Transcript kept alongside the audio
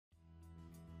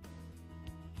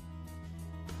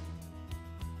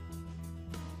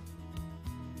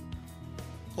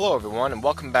Hello everyone, and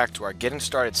welcome back to our Getting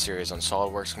Started series on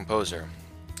SolidWorks Composer.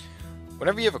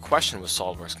 Whenever you have a question with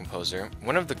SolidWorks Composer,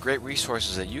 one of the great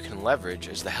resources that you can leverage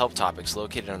is the Help Topics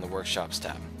located on the Workshops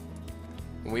tab.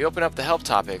 When we open up the Help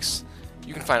Topics,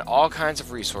 you can find all kinds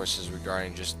of resources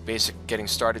regarding just basic getting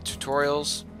started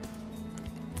tutorials,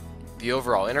 the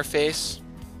overall interface,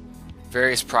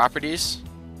 various properties,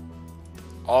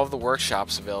 all of the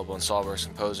workshops available in SolidWorks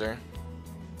Composer,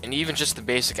 and even just the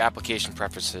basic application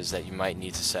preferences that you might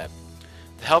need to set.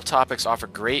 The Help Topics offer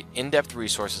great in-depth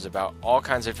resources about all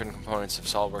kinds of different components of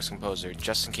SolidWorks Composer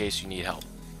just in case you need help.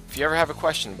 If you ever have a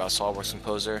question about SolidWorks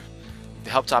Composer, the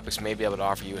Help Topics may be able to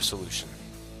offer you a solution.